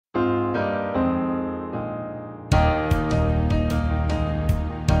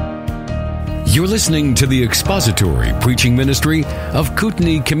You're listening to the expository preaching ministry of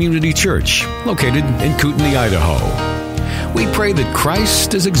Kootenai Community Church, located in Kootenai, Idaho. We pray that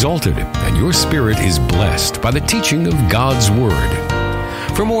Christ is exalted and your spirit is blessed by the teaching of God's Word.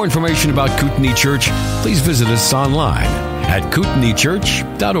 For more information about Kootenai Church, please visit us online at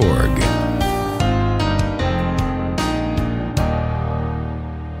kootenaichurch.org.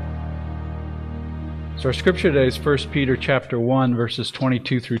 So our scripture today is 1 Peter chapter 1, verses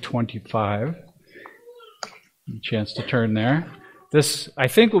 22 through 25. A chance to turn there. This, I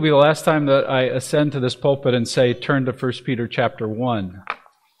think, will be the last time that I ascend to this pulpit and say, turn to 1 Peter chapter 1.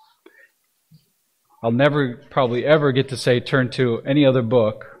 I'll never, probably ever get to say, turn to any other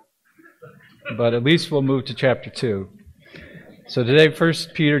book, but at least we'll move to chapter 2. So today, 1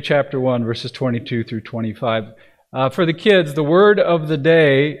 Peter chapter 1, verses 22 through 25. For the kids, the word of the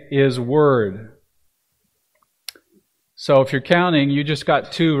day is word. So if you're counting, you just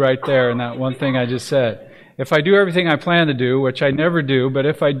got 2 right there in that one thing I just said. If I do everything I plan to do, which I never do, but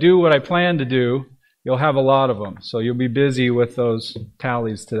if I do what I plan to do, you'll have a lot of them. So you'll be busy with those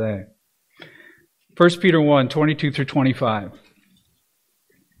tallies today. 1 Peter 1, 22 through 25.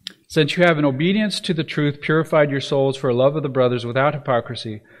 Since you have in obedience to the truth purified your souls for love of the brothers without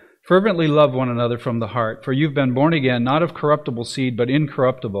hypocrisy, fervently love one another from the heart. For you've been born again, not of corruptible seed, but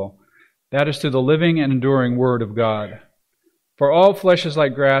incorruptible. That is through the living and enduring Word of God. For all flesh is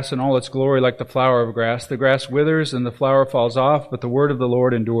like grass, and all its glory like the flower of grass. The grass withers, and the flower falls off, but the word of the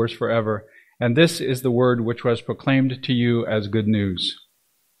Lord endures forever. And this is the word which was proclaimed to you as good news.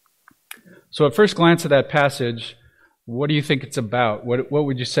 So at first glance at that passage, what do you think it's about? What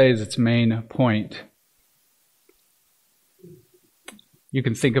would you say is its main point? You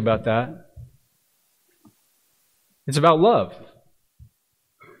can think about that. It's about love.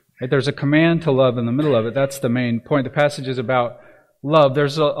 There's a command to love in the middle of it. That's the main point. The passage is about love.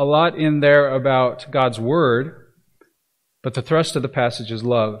 There's a lot in there about God's Word, but the thrust of the passage is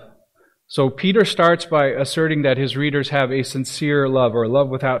love. So Peter starts by asserting that his readers have a sincere love, or a love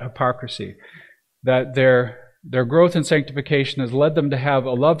without hypocrisy, that their growth in sanctification has led them to have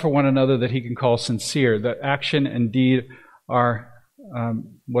a love for one another that he can call sincere, that action and deed are,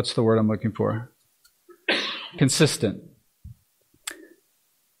 what's the word I'm looking for? Consistent.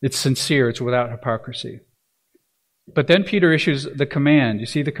 It's sincere. It's without hypocrisy. But then Peter issues the command. You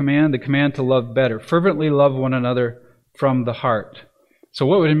see the command? The command to love better. Fervently love one another from the heart. So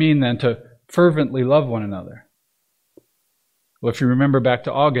what would it mean then to fervently love one another? Well, if you remember back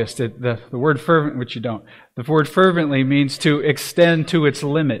to August, the word fervent, which you don't, the word fervently means to extend to its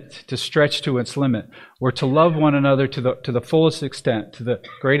limit, to stretch to its limit, or to love one another to the fullest extent, to the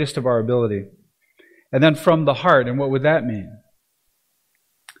greatest of our ability. And then from the heart, and what would that mean?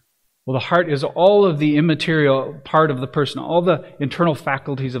 Well, the heart is all of the immaterial part of the person. All the internal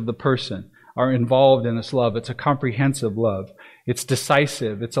faculties of the person are involved in this love. It's a comprehensive love. It's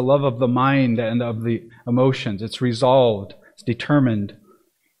decisive. It's a love of the mind and of the emotions. It's resolved. It's determined.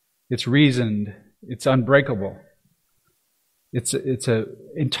 It's reasoned. It's unbreakable. It's an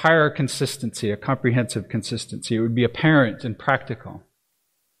entire consistency, a comprehensive consistency. It would be apparent and practical.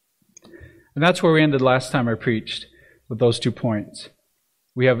 And that's where we ended last time I preached, with those 2 points.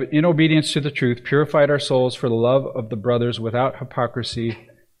 We have, in obedience to the truth, purified our souls for the love of the brothers without hypocrisy.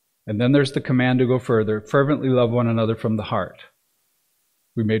 And then there's the command to go further, fervently love one another from the heart.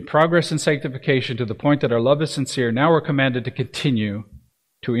 We made progress in sanctification to the point that our love is sincere. Now we're commanded to continue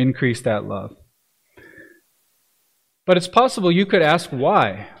to increase that love. But it's possible you could ask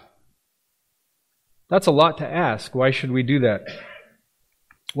why. That's a lot to ask. Why should we do that?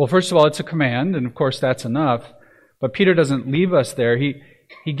 Well, first of all, it's a command, and of course that's enough. But Peter doesn't leave us there.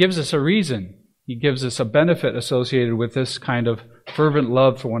 He gives us a reason. He gives us a benefit associated with this kind of fervent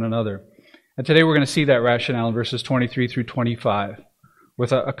love for one another. And today we're going to see that rationale in verses 23 through 25,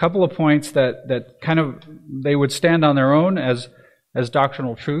 with a couple of points that kind of, they would stand on their own as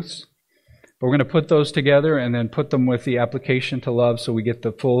doctrinal truths. But we're going to put those together and then put them with the application to love so we get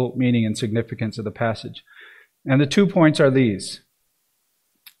the full meaning and significance of the passage. And the 2 points are these.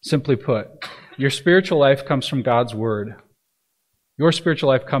 Simply put, your spiritual life comes from God's Word. Your spiritual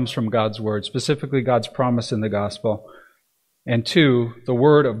life comes from God's Word, specifically God's promise in the gospel. And 2, the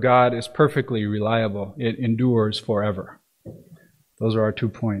Word of God is perfectly reliable. It endures forever. Those are our 2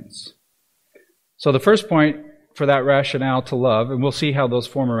 points. So the first point for that rationale to love, and we'll see how those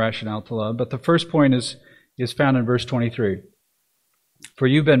form a rationale to love, but the first point is found in verse 23. For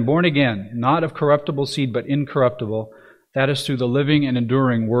you've been born again, not of corruptible seed, but incorruptible. That is through the living and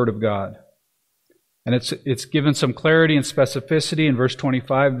enduring Word of God. And it's given some clarity and specificity in verse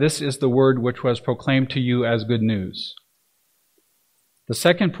 25. This is the word which was proclaimed to you as good news. The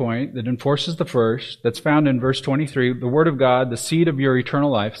second point that enforces the first, that's found in verse 23, the Word of God, the seed of your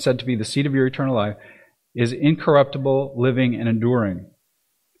eternal life, said to be the seed of your eternal life, is incorruptible, living, and enduring.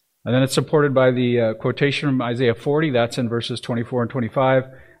 And then it's supported by the quotation from Isaiah 40, that's in verses 24 and 25.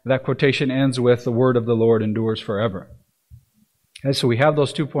 That quotation ends with, the word of the Lord endures forever. Okay, so we have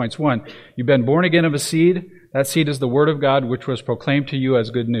those 2 points. One, you've been born again of a seed. That seed is the Word of God, which was proclaimed to you as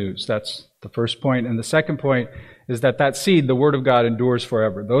good news. That's the first point. And the second point is that seed, the Word of God, endures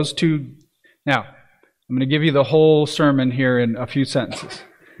forever. Those two. Now, I'm going to give you the whole sermon here in a few sentences.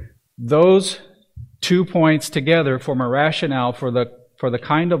 Those 2 points together form a rationale for the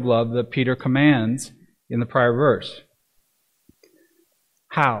kind of love that Peter commands in the prior verse.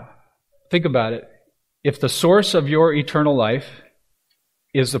 How? Think about it. If the source of your eternal life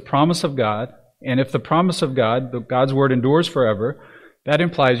is the promise of God, and if the promise of God, God's word endures forever, that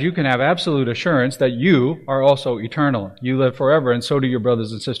implies you can have absolute assurance that you are also eternal. You live forever, and so do your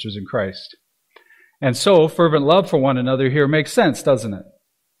brothers and sisters in Christ. And so, fervent love for one another here makes sense, doesn't it?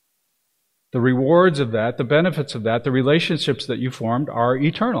 The rewards of that, the benefits of that, the relationships that you formed are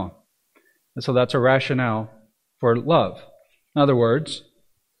eternal. And so that's a rationale for love. In other words,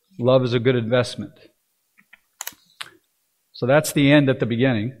 love is a good investment. So that's the end at the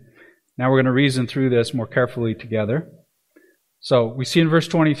beginning. Now we're going to reason through this more carefully together. So we see in verse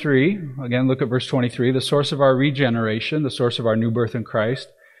 23, again, look at verse 23, the source of our regeneration, the source of our new birth in Christ,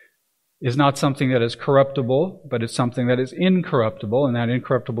 is not something that is corruptible, but it's something that is incorruptible, and that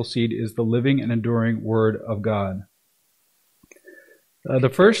incorruptible seed is the living and enduring Word of God.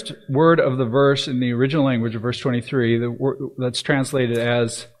 The first word of the verse in the original language of verse 23, the word that's translated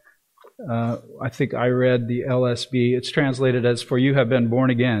as, I think I read the LSB, it's translated as, for you have been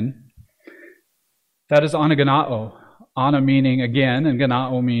born again. That is anaganao. Ana meaning again, and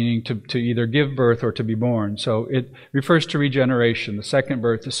ganao meaning to either give birth or to be born. So it refers to regeneration, the second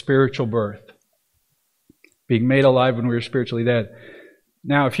birth, the spiritual birth. Being made alive when we were spiritually dead.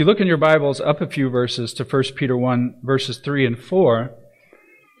 Now, if you look in your Bibles up a few verses to 1 Peter 1, verses 3 and 4,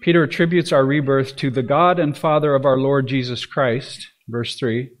 Peter attributes our rebirth to the God and Father of our Lord Jesus Christ, verse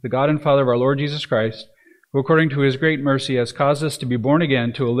 3, the God and Father of our Lord Jesus Christ, who according to his great mercy has caused us to be born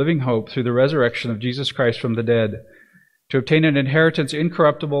again to a living hope through the resurrection of Jesus Christ from the dead, to obtain an inheritance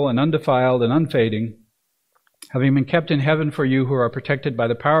incorruptible and undefiled and unfading, having been kept in heaven for you who are protected by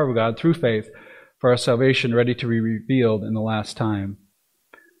the power of God through faith for our salvation ready to be revealed in the last time.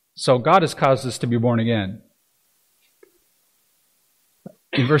 So God has caused us to be born again.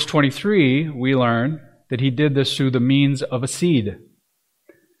 In verse 23, we learn that he did this through the means of a seed.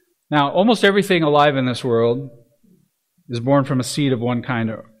 Now, almost everything alive in this world is born from a seed of one kind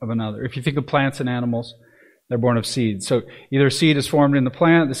or of another. If you think of plants and animals, they're born of seeds. So either a seed is formed in the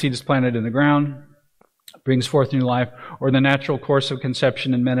plant, the seed is planted in the ground, brings forth new life, or the natural course of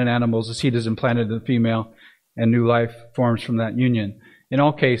conception in men and animals, the seed is implanted in the female, and new life forms from that union. In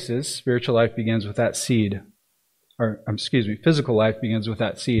all cases, spiritual life begins with that seed. Physical life begins with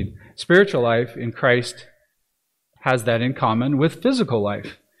that seed. Spiritual life in Christ has that in common with physical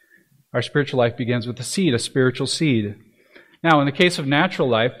life. Our spiritual life begins with a seed, a spiritual seed. Now, in the case of natural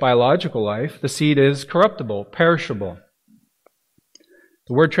life, biological life, the seed is corruptible, perishable.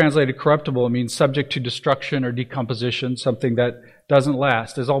 The word translated corruptible means subject to destruction or decomposition, something that doesn't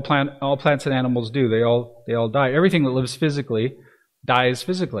last, as all plants and animals do. They all die. Everything that lives physically dies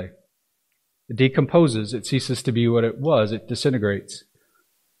physically. It decomposes. It ceases to be what it was. It disintegrates.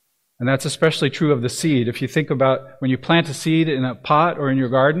 And that's especially true of the seed. If you think about when you plant a seed in a pot or in your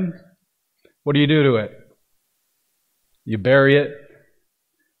garden, what do you do to it? You bury it,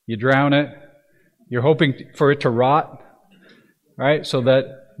 you drown it, you're hoping for it to rot, right? So that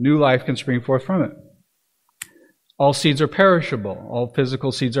new life can spring forth from it. All seeds are perishable. All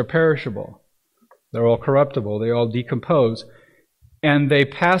physical seeds are perishable. They're all corruptible. They all decompose. And they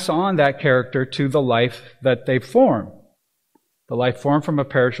pass on that character to the life that they form. The life formed from a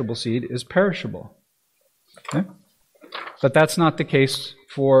perishable seed is perishable. Okay? But that's not the case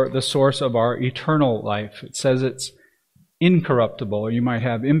for the source of our eternal life. It says it's incorruptible, or you might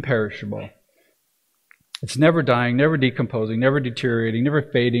have imperishable. It's never dying, never decomposing, never deteriorating, never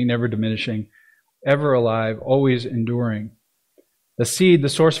fading, never diminishing, ever alive, always enduring. The seed, the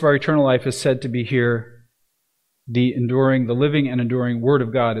source of our eternal life, is said to be here the enduring, the living and enduring Word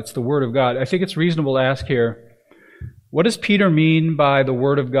of God. It's the Word of God. I think it's reasonable to ask here, what does Peter mean by the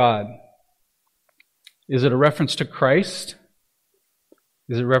Word of God? Is it a reference to Christ?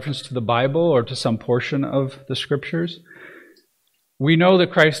 Is it a reference to the Bible or to some portion of the Scriptures? We know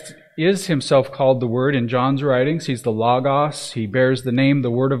that Christ is himself called the Word in John's writings. He's the Logos. He bears the name,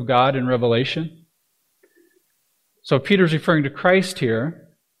 the Word of God, in Revelation. So if Peter's referring to Christ here,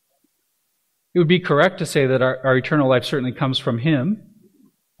 it would be correct to say that our eternal life certainly comes from him,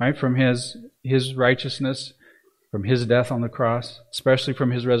 right? From his righteousness, from his death on the cross, especially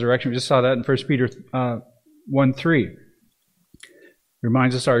from his resurrection. We just saw that in 1 Peter 1:3.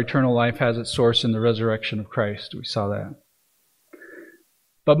 Reminds us our eternal life has its source in the resurrection of Christ. We saw that.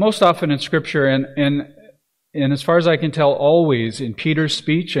 But most often in Scripture, and as far as I can tell, always in Peter's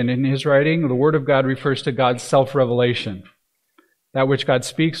speech and in his writing, the Word of God refers to God's self-revelation, that which God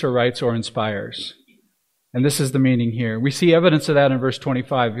speaks or writes or inspires. And this is the meaning here. We see evidence of that in verse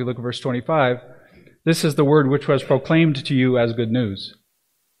 25. If you look at verse 25, this is the word which was proclaimed to you as good news.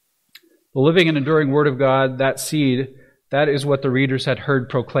 The living and enduring Word of God, that seed, that is what the readers had heard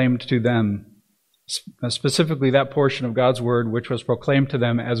proclaimed to them. Specifically, that portion of God's Word which was proclaimed to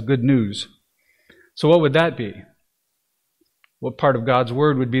them as good news. So what would that be? What part of God's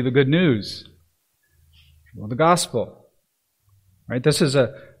Word would be the good news? Well, the gospel. Right? This is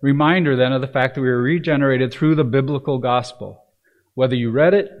a reminder then of the fact that we were regenerated through the biblical gospel. Whether you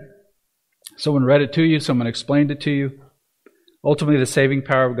read it, someone read it to you, someone explained it to you, ultimately the saving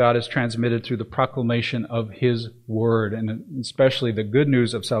power of God is transmitted through the proclamation of His Word, and especially the good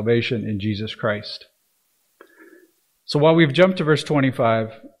news of salvation in Jesus Christ. So while we've jumped to verse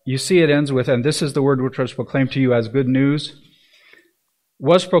 25, you see it ends with, and this is the word which was proclaimed to you as good news.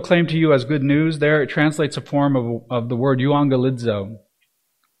 Was proclaimed to you as good news. There it translates a form of the word euangelizo.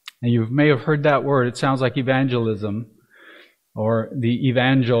 And you may have heard that word. It sounds like evangelism or the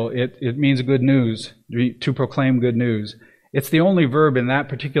evangel. It means good news, to proclaim good news. It's the only verb in that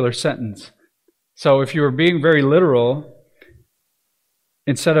particular sentence. So if you were being very literal,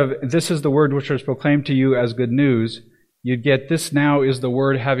 instead of this is the word which was proclaimed to you as good news, you'd get this now is the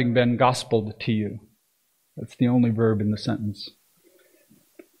word having been gospeled to you. That's the only verb in the sentence.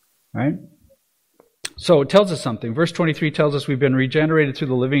 Right? So it tells us something. Verse 23 tells us we've been regenerated through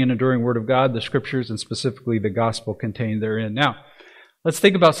the living and enduring Word of God, the Scriptures, and specifically the gospel contained therein. Now, let's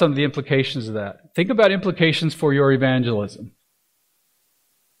think about some of the implications of that. Think about implications for your evangelism.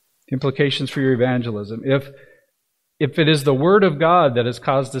 Implications for your evangelism. If it is the Word of God that has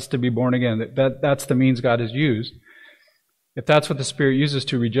caused us to be born again, that's the means God has used, if that's what the Spirit uses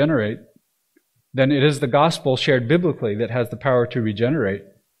to regenerate, then it is the gospel shared biblically that has the power to regenerate.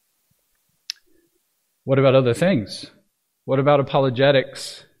 What about other things? What about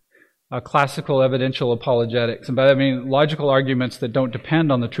apologetics? Classical evidential apologetics. And by that I mean logical arguments that don't depend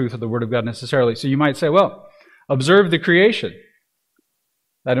on the truth of the Word of God necessarily. So you might say, well, observe the creation.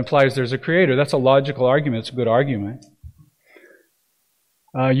 That implies there's a creator. That's a logical argument. It's a good argument.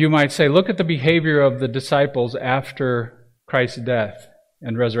 You might say, look at the behavior of the disciples after Christ's death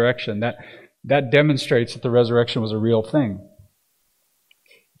and resurrection. That demonstrates that the resurrection was a real thing.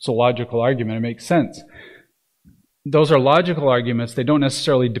 It's a logical argument. It makes sense. Those are logical arguments. They don't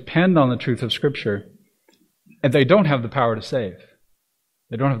necessarily depend on the truth of Scripture. And they don't have the power to save.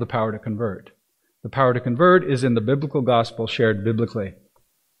 They don't have the power to convert. The power to convert is in the biblical gospel shared biblically.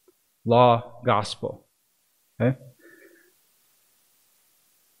 Law, gospel. Okay?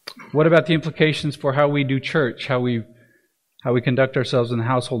 What about the implications for how we do church, how we conduct ourselves in the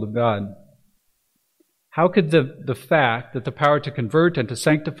household of God? How could the fact that the power to convert and to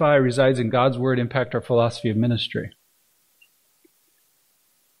sanctify resides in God's Word impact our philosophy of ministry?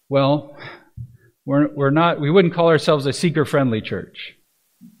 Well, we wouldn't call ourselves a seeker-friendly church.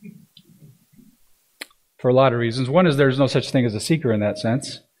 For a lot of reasons. One is there's no such thing as a seeker in that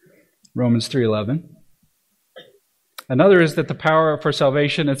sense. Romans 3:11. Another is that the power for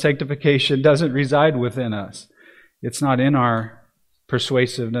salvation and sanctification doesn't reside within us. It's not in our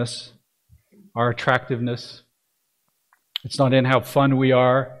persuasiveness, our attractiveness. It's not in how fun we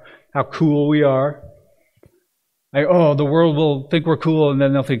are, how cool we are. The world will think we're cool and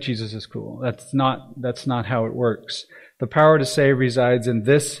then they'll think Jesus is cool. That's not how it works. The power to save resides in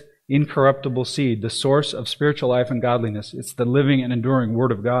this incorruptible seed, the source of spiritual life and godliness. It's the living and enduring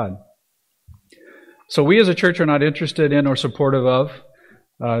Word of God. So we as a church are not interested in or supportive of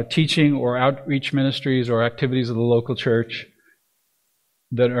teaching or outreach ministries or activities of the local church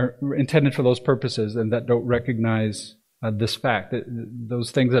that are intended for those purposes and that don't recognize this fact.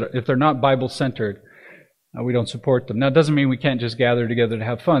 Those things that, if they're not Bible-centered, we don't support them. Now, it doesn't mean we can't just gather together to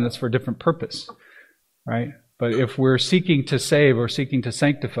have fun. That's for a different purpose, right? But if we're seeking to save or seeking to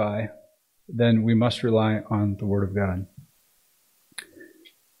sanctify, then we must rely on the Word of God.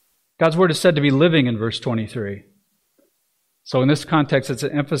 God's Word is said to be living in verse 23. So in this context, it's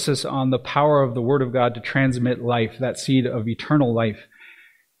an emphasis on the power of the Word of God to transmit life, that seed of eternal life.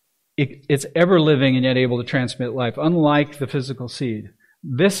 It's ever living and yet able to transmit life, unlike the physical seed.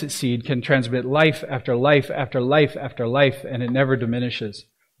 This seed can transmit life after life after life after life, and it never diminishes.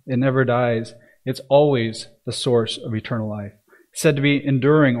 It never dies. It's always the source of eternal life. It's said to be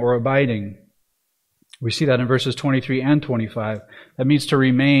enduring or abiding. We see that in verses 23 and 25. That means to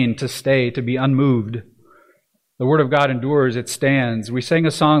remain, to stay, to be unmoved. The Word of God endures, it stands. We sang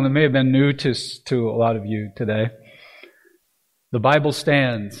a song that may have been new to a lot of you today. The Bible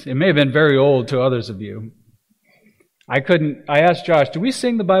stands. It may have been very old to others of you. I asked Josh, do we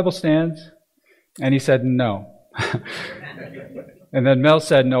sing The Bible Stands? And he said, no. And then Mel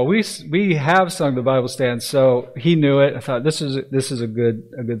said, no, we have sung The Bible Stands, so he knew it. I thought, this is a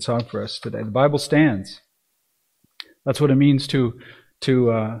good song for us today. The Bible stands. That's what it means to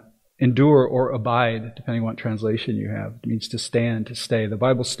endure or abide, depending on what translation you have. It means to stand, to stay. The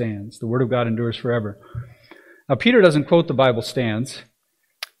Bible stands. The Word of God endures forever. Now, Peter doesn't quote The Bible Stands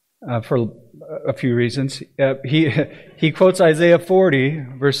for a few reasons. He quotes Isaiah 40,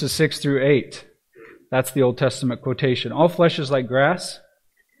 verses 6 through 8. That's the Old Testament quotation. All flesh is like grass,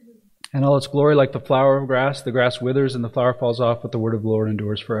 and all its glory like the flower of grass. The grass withers and the flower falls off, but the word of the Lord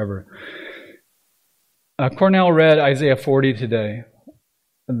endures forever. Cornell read Isaiah 40 today.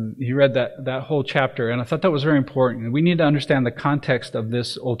 And he read that whole chapter, and I thought that was very important. And we need to understand the context of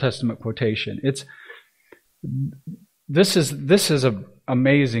this Old Testament quotation. This is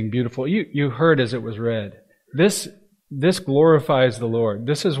amazing, beautiful. You heard as it was read. This glorifies the Lord.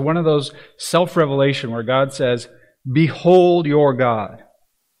 This is one of those self-revelation where God says, behold your God.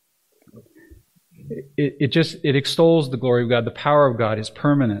 It extols the glory of God, the power of God, His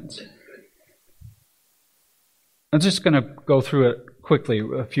permanence. I'm just going to go through it quickly,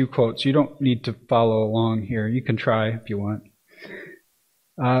 a few quotes. You don't need to follow along here. You can try if you want.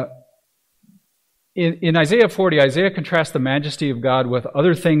 In Isaiah 40, Isaiah contrasts the majesty of God with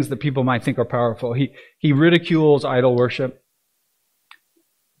other things that people might think are powerful. He ridicules idol worship.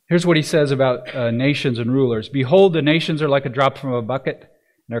 Here's what he says about nations and rulers. Behold, the nations are like a drop from a bucket,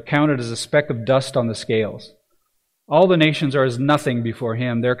 and are counted as a speck of dust on the scales. All the nations are as nothing before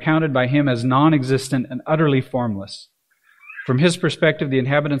Him. They're counted by Him as non-existent and utterly formless. From His perspective, the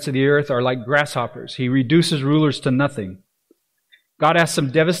inhabitants of the earth are like grasshoppers. He reduces rulers to nothing. God asks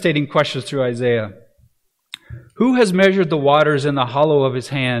some devastating questions through Isaiah. Who has measured the waters in the hollow of His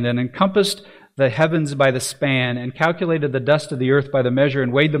hand, and encompassed the heavens by the span, and calculated the dust of the earth by the measure,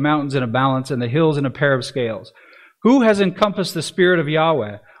 and weighed the mountains in a balance, and the hills in a pair of scales? Who has encompassed the Spirit of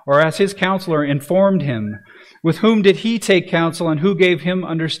Yahweh, or as His counselor informed Him? With whom did He take counsel, and who gave Him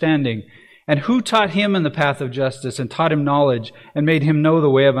understanding? And who taught Him in the path of justice, and taught Him knowledge, and made Him know the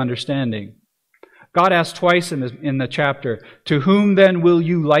way of understanding? God asks twice in the chapter, to whom then will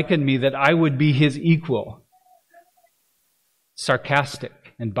you liken me that I would be His equal? Sarcastic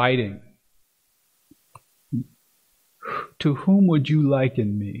and biting. To whom would you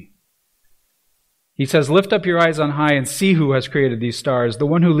liken me? He says, lift up your eyes on high and see who has created these stars, the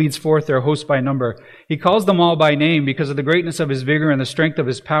one who leads forth their host by number. He calls them all by name because of the greatness of His vigor and the strength of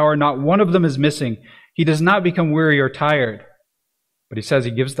His power. Not one of them is missing. He does not become weary or tired. But He says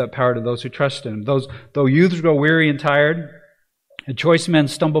He gives that power to those who trust in Him. Though youths grow weary and tired, and choice men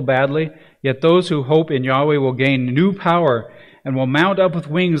stumble badly, yet those who hope in Yahweh will gain new power and will mount up with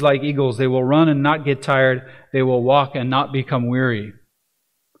wings like eagles. They will run and not get tired. They will walk and not become weary.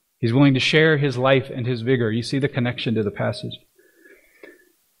 He's willing to share His life and His vigor. You see the connection to the passage.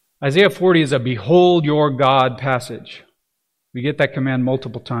 Isaiah 40 is a behold your God passage. We get that command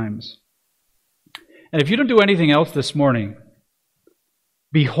multiple times. And if you don't do anything else this morning,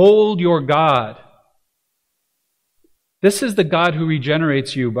 behold your God. This is the God who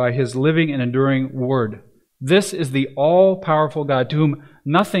regenerates you by His living and enduring word. This is the all-powerful God to whom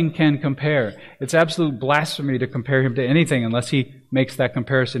nothing can compare. It's absolute blasphemy to compare Him to anything unless He makes that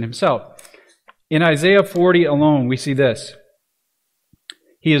comparison Himself. In Isaiah 40 alone, we see this.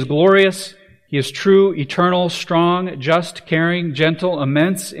 He is glorious, He is true, eternal, strong, just, caring, gentle,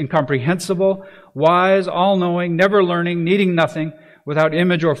 immense, incomprehensible, wise, all-knowing, never learning, needing nothing, without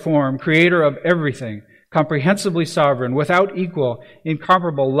image or form, creator of everything, comprehensively sovereign, without equal,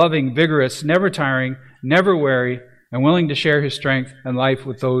 incomparable, loving, vigorous, never tiring, never weary, and willing to share His strength and life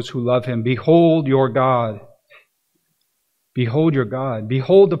with those who love Him. Behold your God. Behold your God.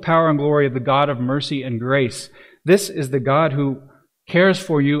 Behold the power and glory of the God of mercy and grace. This is the God who cares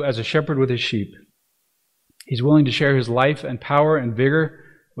for you as a shepherd with His sheep. He's willing to share His life and power and vigor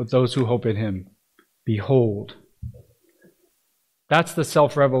with those who hope in Him. Behold. That's the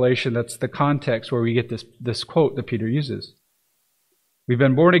self-revelation. That's the context where we get this quote that Peter uses. We've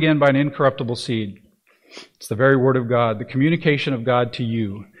been born again by an incorruptible seed. It's the very word of God, the communication of God to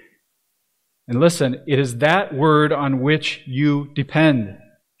you. And listen, it is that word on which you depend.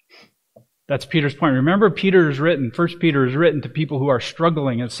 That's Peter's point. Remember, First Peter is written to people who are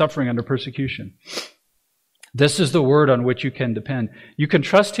struggling and suffering under persecution. This is the word on which you can depend. You can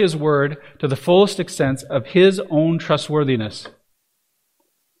trust his word to the fullest extent of his own trustworthiness.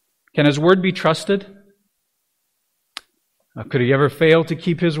 Can his word be trusted? Could he ever fail to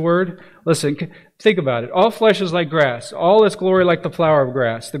keep his word? Listen, think about it. All flesh is like grass, all its glory like the flower of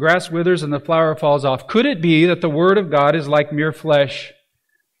grass. The grass withers and the flower falls off. Could it be that the word of God is like mere flesh?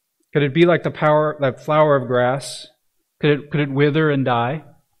 Could it be like that flower of grass? Could it wither and die?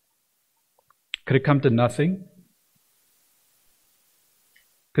 Could it come to nothing?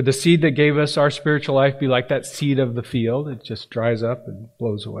 Could the seed that gave us our spiritual life be like that seed of the field? It just dries up and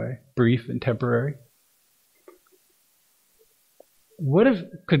blows away, brief and temporary.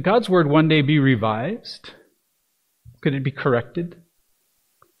 Could God's word one day be revised? Could it be corrected?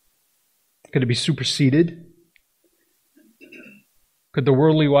 Could it be superseded? Could the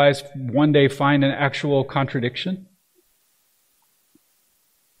worldly wise one day find an actual contradiction?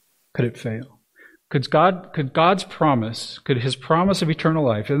 Could it fail? Could God's promise, could his promise of eternal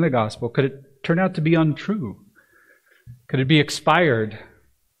life in the gospel, could it turn out to be untrue? Could it be expired,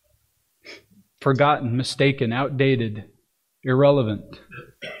 forgotten, mistaken, outdated, irrelevant?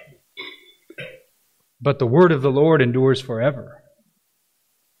 But the word of the Lord endures forever.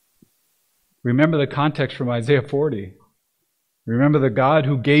 Remember the context from Isaiah 40. Remember the God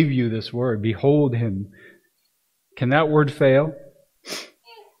who gave you this word. Behold him. Can that word fail?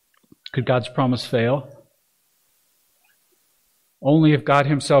 Could God's promise fail? Only if God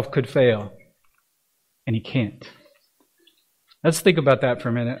himself could fail. And he can't. Let's think about that for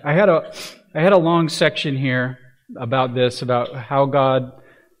a minute. I had a long section here about this, about how God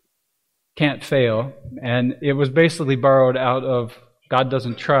can't fail. And it was basically borrowed out of God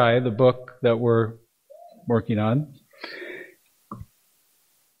Doesn't Try, the book that we're working on.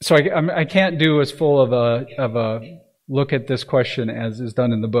 So I can't do as full of a look at this question as is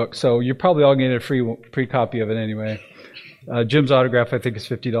done in the book. So you're probably all getting a free copy of it anyway. Jim's autograph, I think, is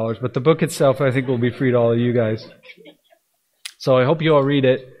 $50. But the book itself, I think, will be free to all of you guys. So I hope you all read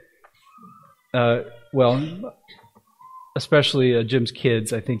it. Well, especially Jim's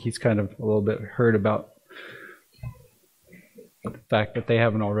kids. I think he's kind of a little bit hurt about the fact that they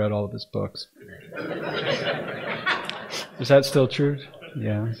haven't all read all of his books. Is that still true?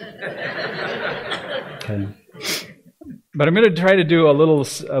 Yeah. Okay. But I'm going to try to do a little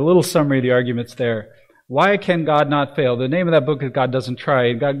summary of the arguments there. Why can God not fail? The name of that book is God Doesn't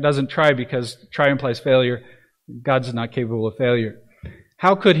Try. God doesn't try because try implies failure. God's not capable of failure.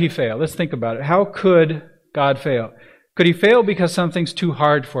 How could he fail? Let's think about it. How could God fail? Could he fail because something's too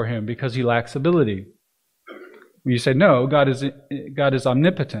hard for him, because he lacks ability? When you say no, God is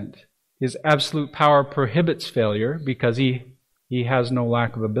omnipotent. His absolute power prohibits failure because he has no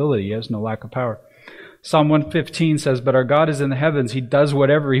lack of ability. He has no lack of power. Psalm 115 says, but our God is in the heavens. He does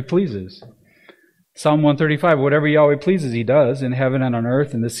whatever he pleases. Psalm 135, whatever Yahweh pleases, he does, in heaven and on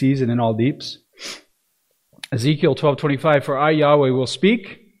earth, in the seas and in all deeps. Ezekiel 12:25, for I, Yahweh, will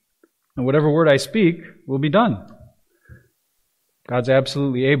speak, and whatever word I speak will be done. God's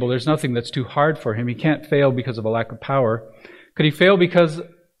absolutely able. There's nothing that's too hard for him. He can't fail because of a lack of power. Could he fail because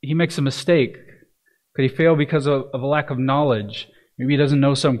he makes a mistake? Could he fail because of a lack of knowledge? Maybe he doesn't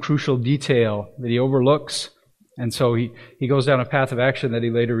know some crucial detail that he overlooks, and so he goes down a path of action that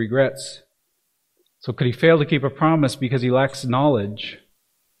he later regrets. So could he fail to keep a promise because he lacks knowledge?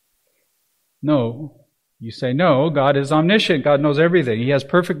 No. You say no, God is omniscient. God knows everything. He has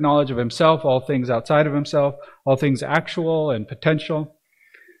perfect knowledge of himself, all things outside of himself, all things actual and potential.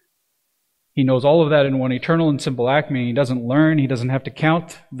 He knows all of that in one eternal and simple act, meaning he doesn't learn. He doesn't have to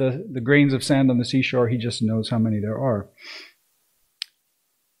count the grains of sand on the seashore. He just knows how many there are.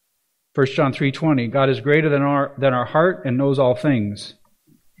 1 John 3:20, God is greater than our heart and knows all things.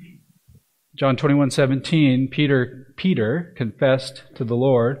 John 21:17, Peter confessed to the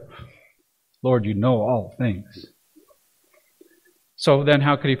Lord, Lord, you know all things. So then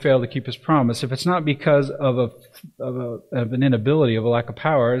how could he fail to keep his promise? If it's not because of an inability, of a lack of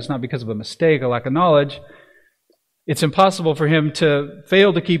power, it's not because of a mistake, a lack of knowledge, it's impossible for him to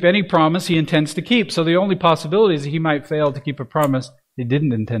fail to keep any promise he intends to keep. So the only possibility is that he might fail to keep a promise he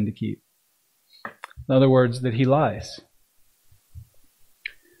didn't intend to keep. In other words, that he lies.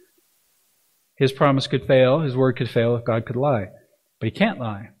 His promise could fail, his word could fail if God could lie. But he can't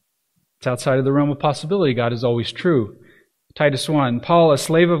lie. It's outside of the realm of possibility. God is always true. Titus 1, Paul, a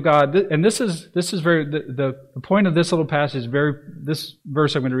slave of God, and this is very, the point of this little passage, this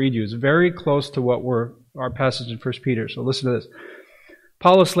verse I'm going to read you is very close to what our passage in 1 Peter. So listen to this.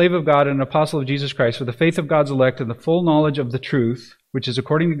 Paul, a slave of God and an apostle of Jesus Christ, for the faith of God's elect and the full knowledge of the truth, which is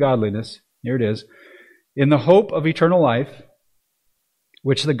according to godliness, Here it is. In the hope of eternal life,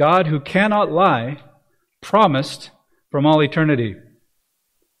 which the God who cannot lie promised from all eternity,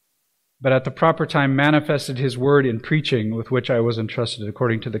 but at the proper time manifested his word in preaching, with which I was entrusted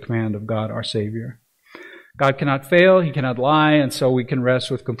according to the command of God our Savior. God cannot fail, he cannot lie, and so we can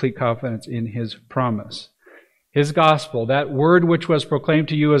rest with complete confidence in his promise. His gospel, that word which was proclaimed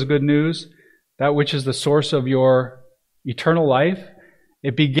to you as good news, that which is the source of your eternal life,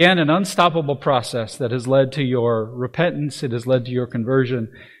 it began an unstoppable process that has led to your repentance, it has led to your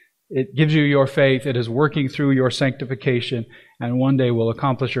conversion, it gives you your faith, it is working through your sanctification, and one day will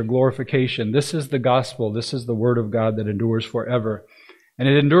accomplish your glorification. This is the gospel, this is the word of God that endures forever. And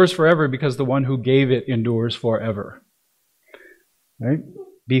it endures forever because the one who gave it endures forever. Right?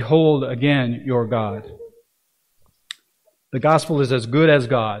 Behold again your God. The gospel is as good as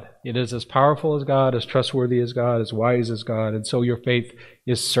God. It is as powerful as God, as trustworthy as God, as wise as God, and so your faith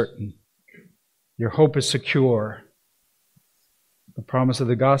is certain. Your hope is secure. The promise of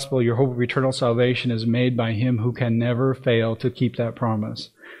the gospel, your hope of eternal salvation, is made by him who can never fail to keep that promise.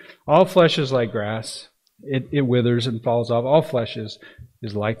 All flesh is like grass. It withers and falls off. All flesh is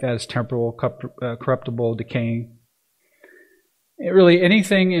like that. It's temporal, corruptible, decaying. Really,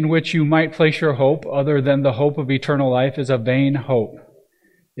 anything in which you might place your hope other than the hope of eternal life is a vain hope.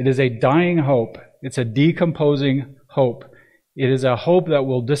 It is a dying hope. It's a decomposing hope. It is a hope that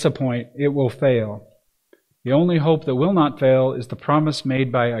will disappoint. It will fail. The only hope that will not fail is the promise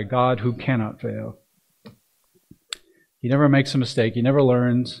made by a God who cannot fail. He never makes a mistake. He never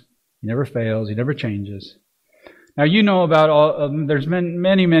learns. He never fails. He never changes. Now, you know about there's been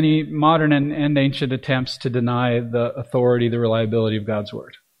many modern and ancient attempts to deny the authority, the reliability of God's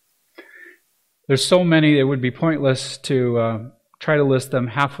Word. There's so many, it would be pointless to try to list them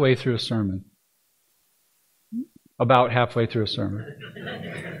halfway through a sermon. About halfway through a sermon.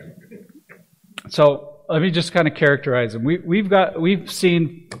 So, let me just kind of characterize them. We've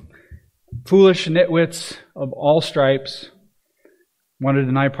seen foolish nitwits of all stripes want to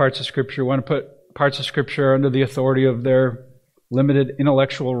deny parts of Scripture, want to put parts of Scripture under the authority of their limited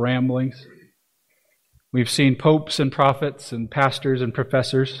intellectual ramblings. We've seen popes and prophets and pastors and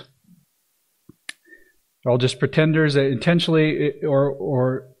professors. They're all just pretenders that intentionally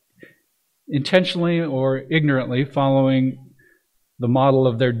or ignorantly following the model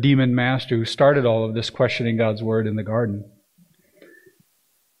of their demon master who started all of this questioning God's Word in the garden.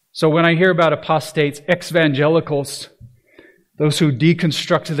 So when I hear about apostates, ex-evangelicals, those who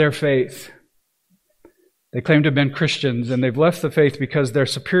deconstruct their faith, they claim to have been Christians, and they've left the faith because their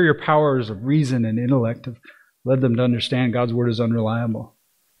superior powers of reason and intellect have led them to understand God's Word is unreliable.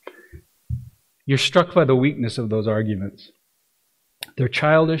 You're struck by the weakness of those arguments. They're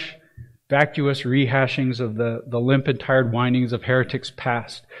childish, vacuous rehashings of the limp and tired whinings of heretics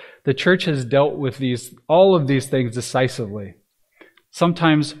past. The church has dealt with all of these things decisively.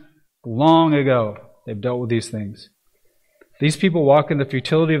 Sometimes long ago, they've dealt with these things. These people walk in the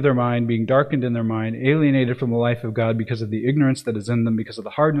futility of their mind, being darkened in their mind, alienated from the life of God because of the ignorance that is in them, because of the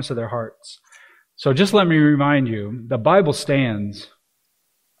hardness of their hearts. So just let me remind you, the Bible stands.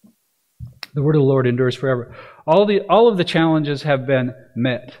 The word of the Lord endures forever. All of the challenges have been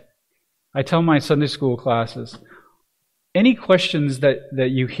met. I tell my Sunday school classes, any questions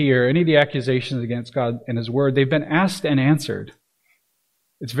that you hear, any of the accusations against God and His Word, they've been asked and answered.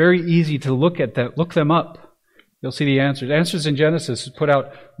 It's very easy to look them up. You'll see the answers. Answers in Genesis put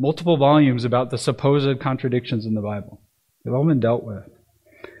out multiple volumes about the supposed contradictions in the Bible. They've all been dealt with.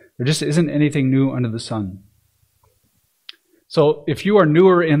 There just isn't anything new under the sun. So if you are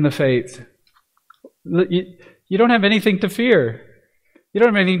newer in the faith, you don't have anything to fear. You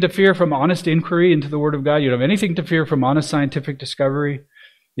don't have anything to fear from honest inquiry into the Word of God. You don't have anything to fear from honest scientific discovery.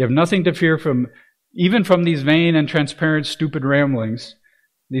 You have nothing to fear even from these vain and transparent, stupid ramblings.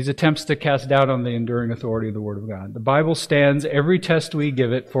 These attempts to cast doubt on the enduring authority of the Word of God. The Bible stands every test we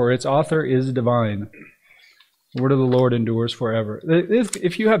give it, for its author is divine. The word of the Lord endures forever.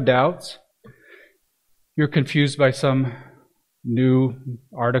 If you have doubts, you're confused by some new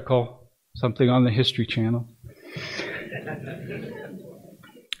article, something on the History Channel.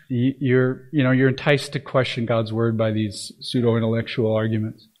 You're enticed to question God's Word by these pseudo-intellectual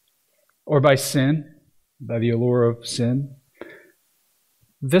arguments, or by sin, by the allure of sin.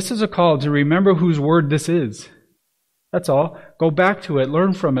 This is a call to remember whose word this is. That's all. Go back to it.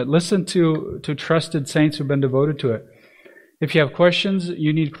 Learn from it. Listen to trusted saints who've been devoted to it. If you have questions,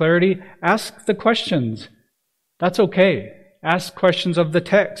 you need clarity, ask the questions. That's okay. Ask questions of the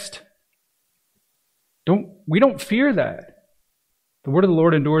text. We don't fear that. The word of the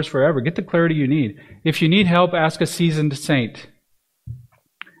Lord endures forever. Get the clarity you need. If you need help, ask a seasoned saint.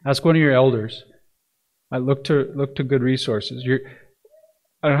 Ask one of your elders. Look to good resources.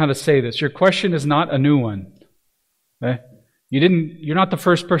 I don't know how to say this. Your question is not a new one. Okay? You're not the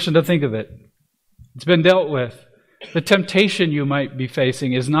first person to think of it. It's been dealt with. The temptation you might be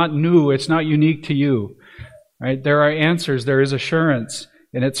facing is not new. It's not unique to you. Right? There are answers. There is assurance.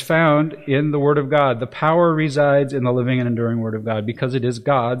 And it's found in the Word of God. The power resides in the living and enduring Word of God because it is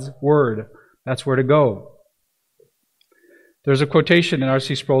God's Word. That's where to go. There's a quotation in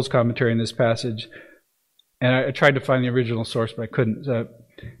R.C. Sproul's commentary in this passage, and I tried to find the original source, but I couldn't.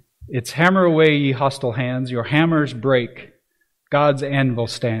 It's hammer away, ye hostile hands, your hammers break, God's anvil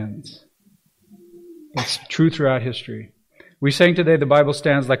stands. It's true throughout history. We sang today, the Bible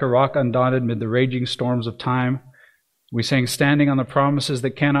stands like a rock undaunted mid the raging storms of time. We sang, standing on the promises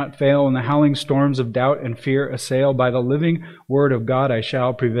that cannot fail, when the howling storms of doubt and fear assail, by the living Word of God I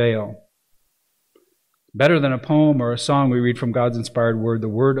shall prevail. Better than a poem or a song, we read from God's inspired Word, the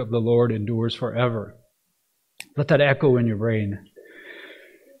Word of the Lord endures forever. Let that echo in your brain.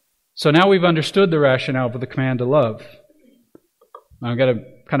 So now we've understood the rationale for the command to love. I've got to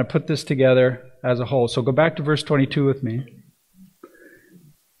kind of put this together as a whole. So go back to verse 22 with me.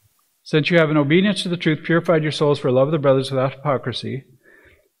 Since you have in obedience to the truth purified your souls for love of the brothers without hypocrisy,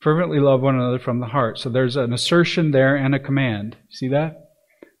 fervently love one another from the heart. So there's an assertion there and a command. See that?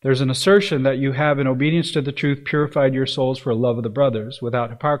 There's an assertion that you have in obedience to the truth purified your souls for love of the brothers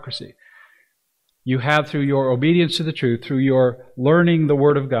without hypocrisy. You have, through your obedience to the truth, through your learning the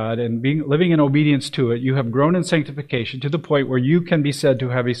Word of God and living in obedience to it, you have grown in sanctification to the point where you can be said to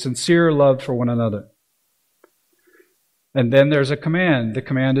have a sincere love for one another. And then there's a command. The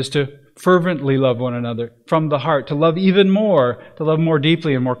command is to fervently love one another from the heart, to love even more, to love more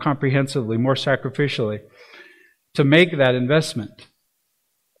deeply and more comprehensively, more sacrificially, to make that investment.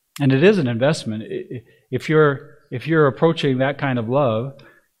 And it is an investment. If you're approaching that kind of love,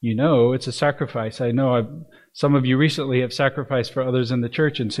 you know it's a sacrifice. I know some of you recently have sacrificed for others in the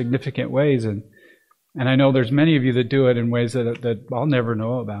church in significant ways, and I know there's many of you that do it in ways that I'll never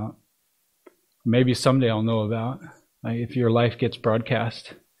know about. Maybe someday I'll know about, if your life gets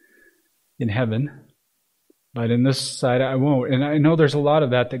broadcast in heaven. But in this side, I won't. And I know there's a lot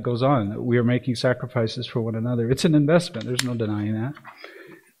of that goes on. We are making sacrifices for one another. It's an investment. There's no denying that.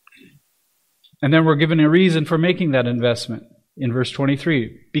 And then we're given a reason for making that investment in verse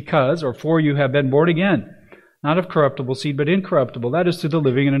 23. Because, or for you have been born again, not of corruptible seed, but incorruptible. That is through the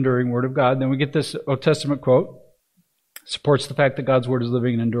living and enduring Word of God. Then we get this Old Testament quote. Supports the fact that God's Word is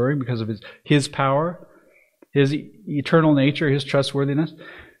living and enduring because of His power, His eternal nature, His trustworthiness.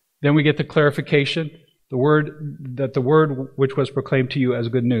 Then we get the clarification, the word which was proclaimed to you as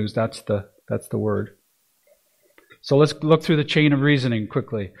good news. That's the word. So let's look through the chain of reasoning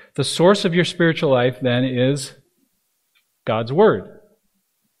quickly. The source of your spiritual life then is God's Word.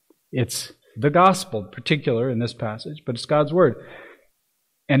 It's the gospel, particular in this passage, but it's God's Word.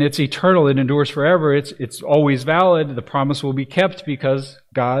 And it's eternal, it endures forever, it's always valid, the promise will be kept because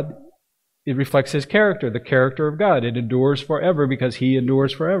God, it reflects His character, the character of God. It endures forever because He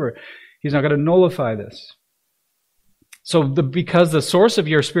endures forever. He's not going to nullify this. So because the source of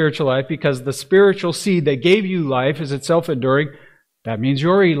your spiritual life, because the spiritual seed that gave you life is itself enduring, that means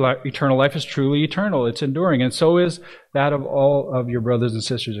your eternal life is truly eternal. It's enduring. And so is that of all of your brothers and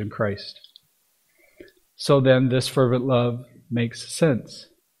sisters in Christ. So then this fervent love makes sense.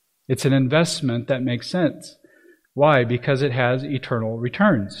 It's an investment that makes sense. Why? Because it has eternal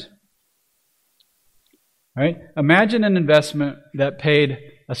returns. Right? Imagine an investment that paid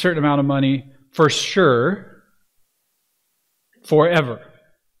a certain amount of money for sure forever.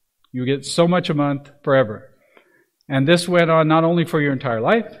 You get so much a month forever. And this went on not only for your entire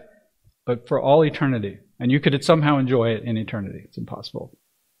life, but for all eternity. And you could somehow enjoy it in eternity. It's impossible.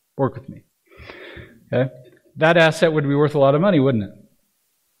 Work with me. Okay? That asset would be worth a lot of money, wouldn't it?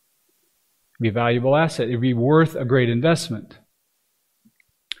 It'd be a valuable asset. It'd be worth a great investment.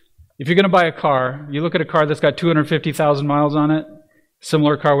 If you're going to buy a car, you look at a car that's got 250,000 miles on it,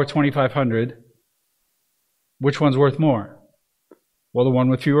 similar car with 2,500, which one's worth more? Well, the one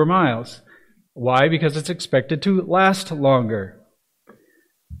with fewer miles. Why? Because it's expected to last longer.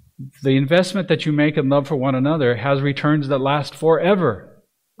 The investment that you make in love for one another has returns that last forever.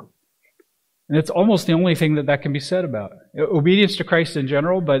 And it's almost the only thing that can be said about it. Obedience to Christ in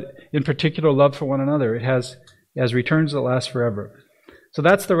general, but in particular love for one another. It has returns that last forever. So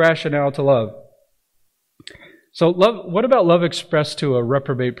that's the rationale to love. So love. What about love expressed to a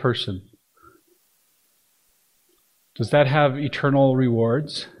reprobate person? Does that have eternal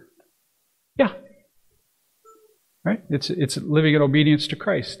rewards? Yeah. Right? It's living in obedience to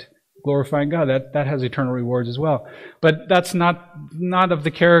Christ. glorifying God. That has eternal rewards as well. But that's not of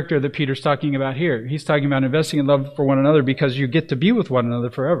the character that Peter's talking about here. He's talking about investing in love for one another because you get to be with one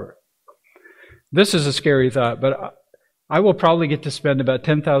another forever. This is a scary thought, but I will probably get to spend about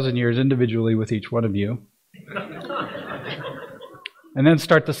 10,000 years individually with each one of you. And then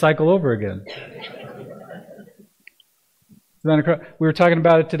start the cycle over again. We were talking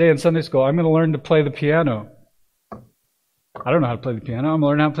about it today in Sunday school. I'm going to learn to play the piano. I don't know how to play the piano. I'm going to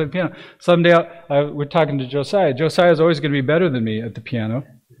learn how to play the piano. Someday, we're talking to Josiah. Josiah is always going to be better than me at the piano.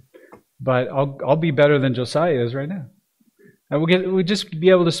 But I'll be better than Josiah is right now. And we'll just be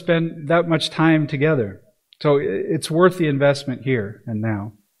able to spend that much time together. So it's worth the investment here and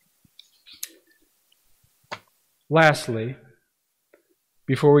now. Lastly,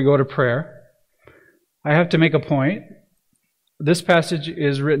 before we go to prayer, I have to make a point. This passage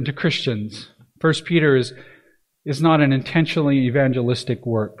is written to Christians. 1 Peter is not an intentionally evangelistic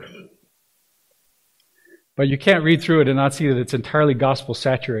work. But you can't read through it and not see that it's entirely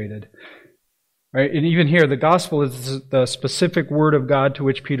gospel-saturated. Right? And even here, the gospel is the specific word of God to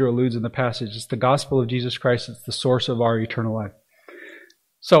which Peter alludes in the passage. It's the gospel of Jesus Christ. It's the source of our eternal life.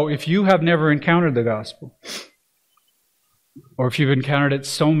 So if you have never encountered the gospel, or if you've encountered it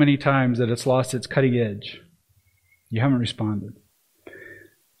so many times that it's lost its cutting edge, you haven't responded.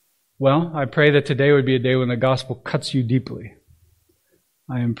 Well, I pray that today would be a day when the gospel cuts you deeply.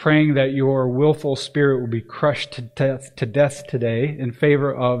 I am praying that your willful spirit will be crushed to death today in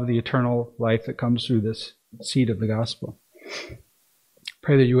favor of the eternal life that comes through this seed of the gospel.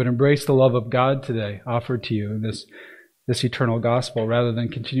 Pray that you would embrace the love of God today offered to you in this eternal gospel rather than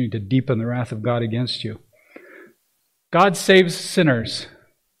continuing to deepen the wrath of God against you. God saves sinners.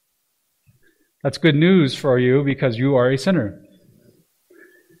 That's good news for you because you are a sinner.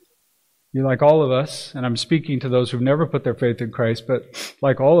 You're like all of us, and I'm speaking to those who've never put their faith in Christ, but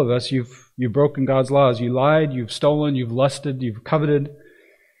like all of us, you've broken God's laws. You lied, you've stolen, you've lusted, you've coveted,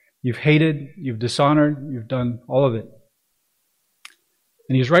 you've hated, you've dishonored, you've done all of it.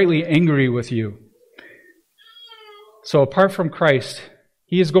 And He's rightly angry with you. So apart from Christ,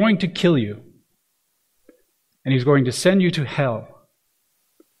 He is going to kill you. And He's going to send you to hell.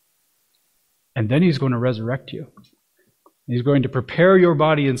 And then He's going to resurrect you. He's going to prepare your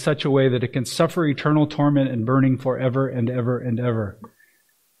body in such a way that it can suffer eternal torment and burning forever and ever and ever.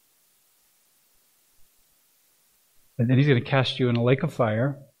 And then He's going to cast you in a lake of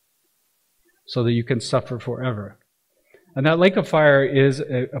fire so that you can suffer forever. And that lake of fire is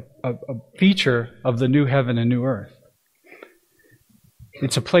a feature of the new heaven and new earth.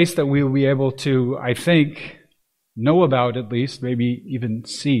 It's a place that we will be able to, I think, know about at least, maybe even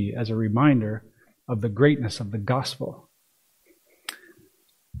see as a reminder of the greatness of the gospel.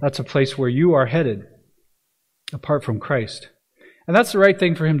 That's a place where you are headed apart from Christ. And that's the right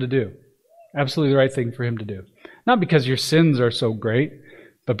thing for Him to do. Absolutely the right thing for Him to do. Not because your sins are so great,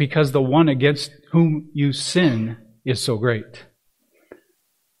 but because the one against whom you sin is so great.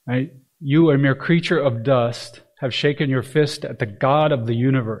 Right? You, a mere creature of dust, have shaken your fist at the God of the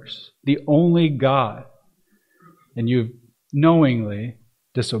universe, the only God, and you've knowingly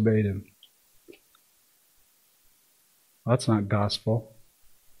disobeyed Him. Well, that's not gospel.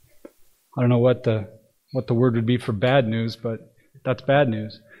 I don't know what the word would be for bad news, but that's bad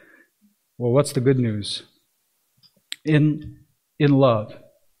news. Well, what's the good news? In love,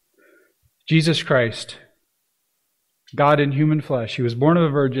 Jesus Christ, God in human flesh, He was born of a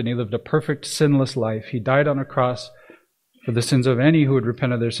virgin, He lived a perfect, sinless life. He died on a cross for the sins of any who would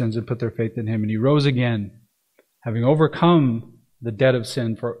repent of their sins and put their faith in Him. And He rose again, having overcome the debt of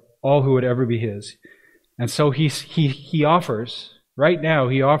sin for all who would ever be His. And so He offers, right now,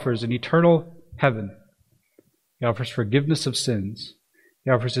 He offers an eternal heaven. He offers forgiveness of sins.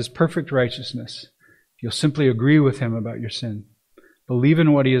 He offers His perfect righteousness. You'll simply agree with Him about your sin. Believe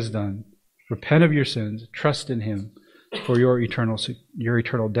in what He has done. Repent of your sins. Trust in Him for your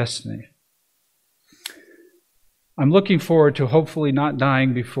eternal destiny. I'm looking forward to hopefully not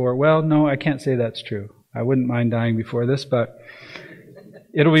dying before, well, no, I can't say that's true. I wouldn't mind dying before this, but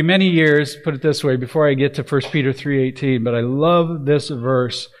it'll be many years, put it this way, before I get to 1 Peter 3:18, but I love this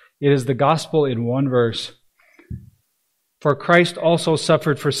verse. It is the gospel in one verse. For Christ also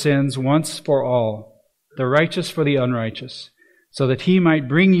suffered for sins once for all, the righteous for the unrighteous, so that He might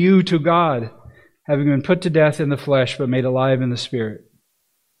bring you to God, having been put to death in the flesh, but made alive in the Spirit.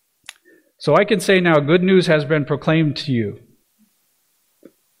 So I can say now, good news has been proclaimed to you.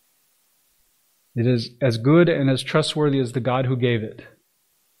 It is as good and as trustworthy as the God who gave it.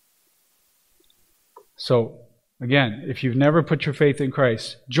 So, again, if you've never put your faith in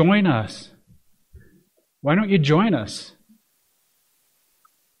Christ, join us. Why don't you join us?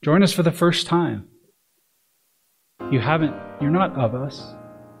 Join us for the first time. You're not of us.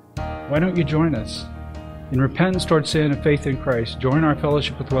 Why don't you join us? In repentance toward sin and faith in Christ, join our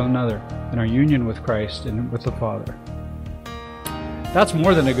fellowship with one another and our union with Christ and with the Father. That's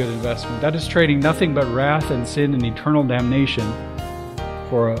more than a good investment. That is trading nothing but wrath and sin and eternal damnation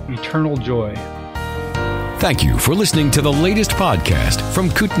for eternal joy. Thank you for listening to the latest podcast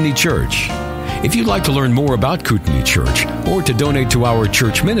from Kootenai Church. If you'd like to learn more about Kootenai Church or to donate to our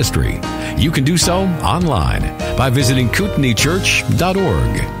church ministry, you can do so online by visiting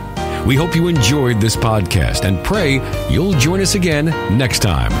kootenaichurch.org. We hope you enjoyed this podcast and pray you'll join us again next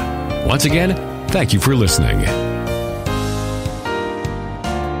time. Once again, thank you for listening.